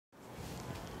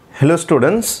Hello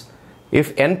students, if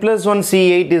n+1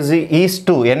 C8 is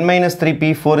to n-3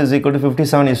 P4 is equal to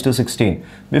 57 is to 16.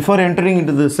 Before entering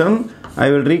into the sum, I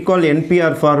will recall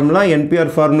NPR formula. NPR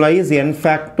formula is n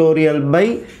factorial by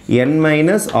n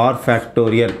minus r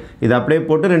factorial. இது அப்படியே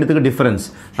போட்டு ரெண்டுத்துக்கு difference.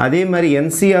 அதே மாதிரி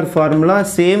NCR formula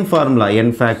same formula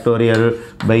n factorial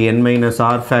by n minus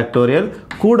r factorial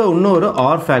கூட இன்னொரு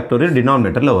r factorial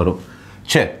denominatorல வரும்.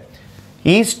 சரி,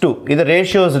 is to இது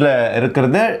ratiosல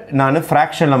இருக்கிறது நான்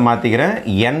fractionல மாத்திக்கிறேன்.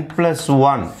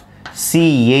 n+1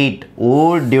 C8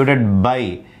 all divided by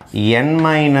n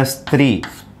minus 3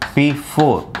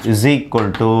 P4 is equal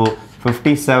to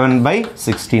 57 by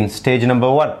 16. Stage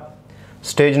number 1.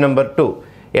 Stage number 2.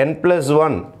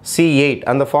 n+1 C8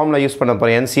 அந்த formula use பண்ண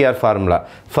போறோம், NCR formula.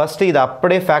 First இது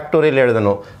அப்படியே factorial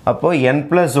எழுதணும். அப்போ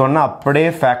n+1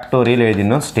 அப்படியே factorial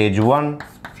எழுதினோம். Stage 1.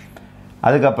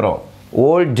 அதுக்கப்புறம்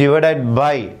all divided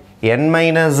by n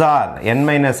minus r. n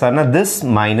minus r na this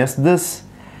minus this.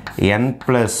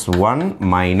 n+1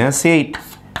 minus 8.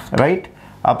 Right?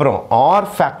 அப்புறம் r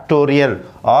factorial.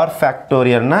 r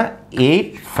factorial na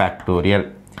 8 factorial.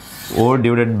 all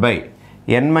divided by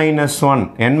n minus 1.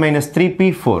 n minus 3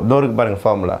 P4. தோருக்கு பாருங்க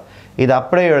formula. இது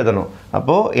அப்படியே எழுதணும்.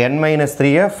 அப்போ n minus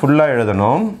 3 ஃபுல்லா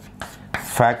எழுதணும்.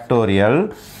 factorial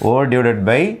all divided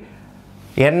by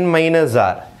n minus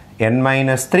r. n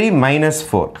minus 3 minus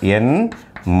 4. n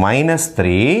minus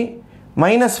 3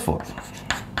 minus 4.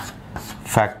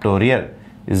 Factorial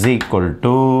is equal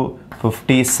to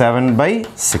 57 by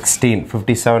 16.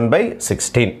 57 by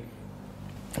 16.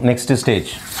 Next stage.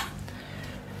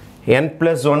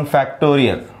 n+1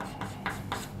 factorial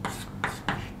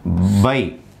by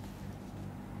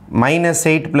minus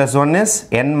 8 plus 1 is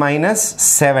n minus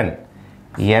 7.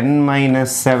 n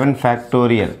minus 7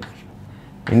 factorial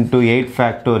into 8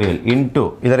 factorial into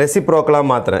இது reciprocal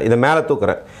மாத்துறேன், இது மேல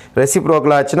தூக்குறேன்.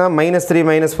 reciprocal ஆச்சுனா minus 3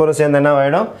 minus 4 சேர்ந்து என்ன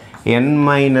ஆயிடும்? n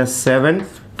minus 7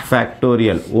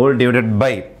 factorial all divided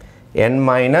by n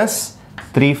minus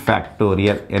 3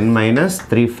 factorial. n minus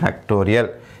 3 factorial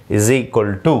is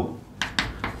equal to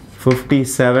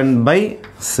 57 by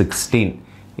 16.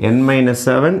 n minus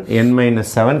 7 n minus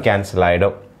 7 cancel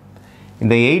ஆயிடும்.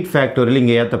 இந்த 8 factorial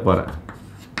இங்க ஏத்த போறேன்.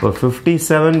 இப்போ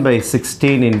 57 by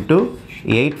 16 into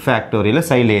 8 factorial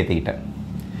சைடில் ஏற்றிக்கிட்டேன்.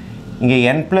 இங்கே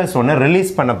n+1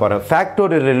 ரிலீஸ் பண்ண போகிறேன்.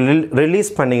 ஃபேக்டோரியல் ரிலீஸ்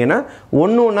பண்ணிங்கன்னா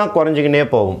ஒன்று ஒன்றா குறைஞ்சிக்கினே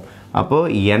போகும்.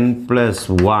 அப்போது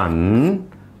n+1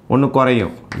 ஒன்று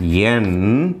குறையும், n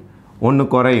ஒன்று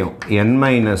குறையும்,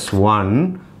 n-1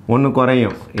 ஒன்று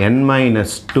குறையும்,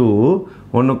 n-2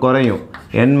 ஒன்று குறையும்,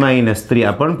 n-3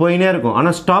 அப்போன்னு போயினே இருக்கும்.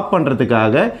 ஆனால் ஸ்டாப்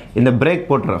பண்ணுறதுக்காக இந்த பிரேக்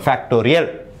போட்டுறேன் ஃபேக்டோரியல்.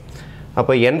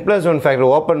 அப்போ n+1 ஃபேக்டர்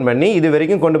ஓப்பன் பண்ணி இது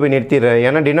வரைக்கும் கொண்டு போய் நிறுத்திடுறேன்.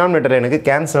 ஏன்னா டினாமினேட்டர் எனக்கு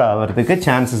கேன்சல் ஆகிறதுக்கு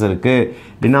சான்சஸ் இருக்குது.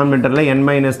 டினாமினேட்டரில்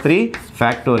n-3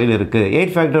 ஃபேக்டோரியல் இருக்குது.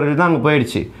 8 ஃபேக்டோரியல் தான் அங்கே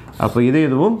போயிடுச்சு. அப்போ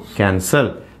இதுவும் cancel.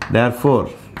 Therefore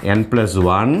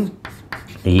n+1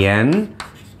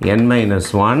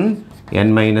 n-1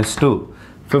 n-2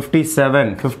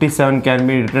 57 can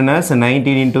be written as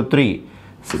 19 into 3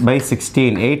 by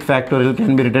 16. 8 factorial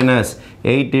can be written as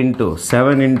 8 into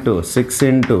 7 into 6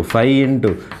 into 5 into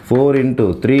 4 into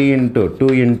 3 into 2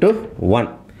 into 1.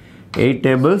 8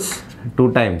 tables 2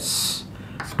 times.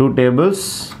 2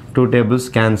 tables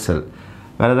cancel.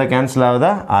 வேறு எதாவது கேன்சல்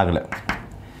ஆகுதா? ஆகலை.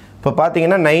 இப்போ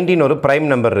பார்த்தீங்கன்னா 19 ஒரு ப்ரைம்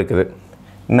நம்பர் இருக்குது.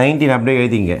 19 அப்படியே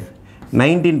எழுதிங்க.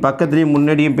 19 பக்கத்துலேயும்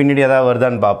முன்னாடியும் பின்னாடி ஏதாவது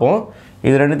வருதான்னு பார்ப்போம்.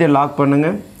 இது ரெண்டுத்தையும் லாக்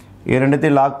பண்ணுங்கள். இது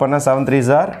ரெண்டுத்தையும் லாக் பண்ணால் 7 3s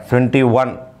are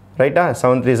 21. ரைட்டா?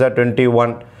 7 3s are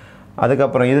 21.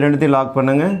 அதுக்கப்புறம் இது ரெண்டுத்தையும் லாக்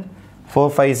பண்ணுங்கள். 4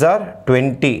 5s are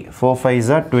 20. 4 5s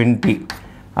are 20.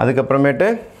 அதுக்கப்புறமேட்டு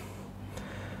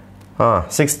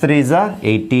 6 3s are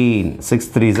 18. 6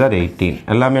 3s are 18.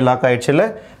 எல்லாமே லாக் ஆகிடுச்சுல்ல?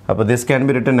 அப்போ this can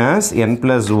be written as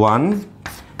n+1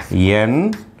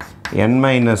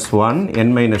 n-1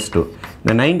 n-2.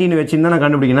 இந்த 19 வச்சுருந்தா நான்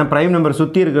கண்டுபிடிக்கணும். ப்ரைம் நம்பர்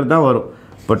சுற்றி இருக்கிறது தான் வரும்.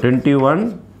 இப்போ 21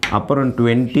 அப்புறம்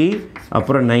 20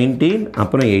 அப்புறம் 19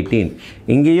 அப்புறம் 18.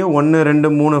 இங்கேயும் 1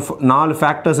 2 3 4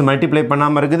 ஃபேக்டர்ஸ் மல்டிப்ளை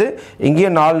பண்ணாமல் இருக்குது.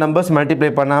 இங்கேயும் 4 நம்பர்ஸ்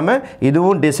மல்டிப்ளை பண்ணாமல்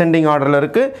இதுவும் டிசெண்டிங் ஆர்டரில்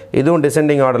இருக்குது, இதுவும்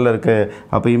டிசெண்டிங் ஆர்டரில் இருக்குது.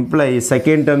 அப்போ imply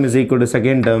second term is equal to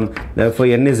second term. therefore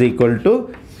n is equal to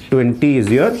 20 is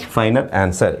your final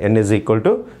answer. n is equal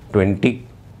to 20.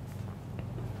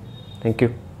 Thank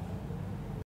you.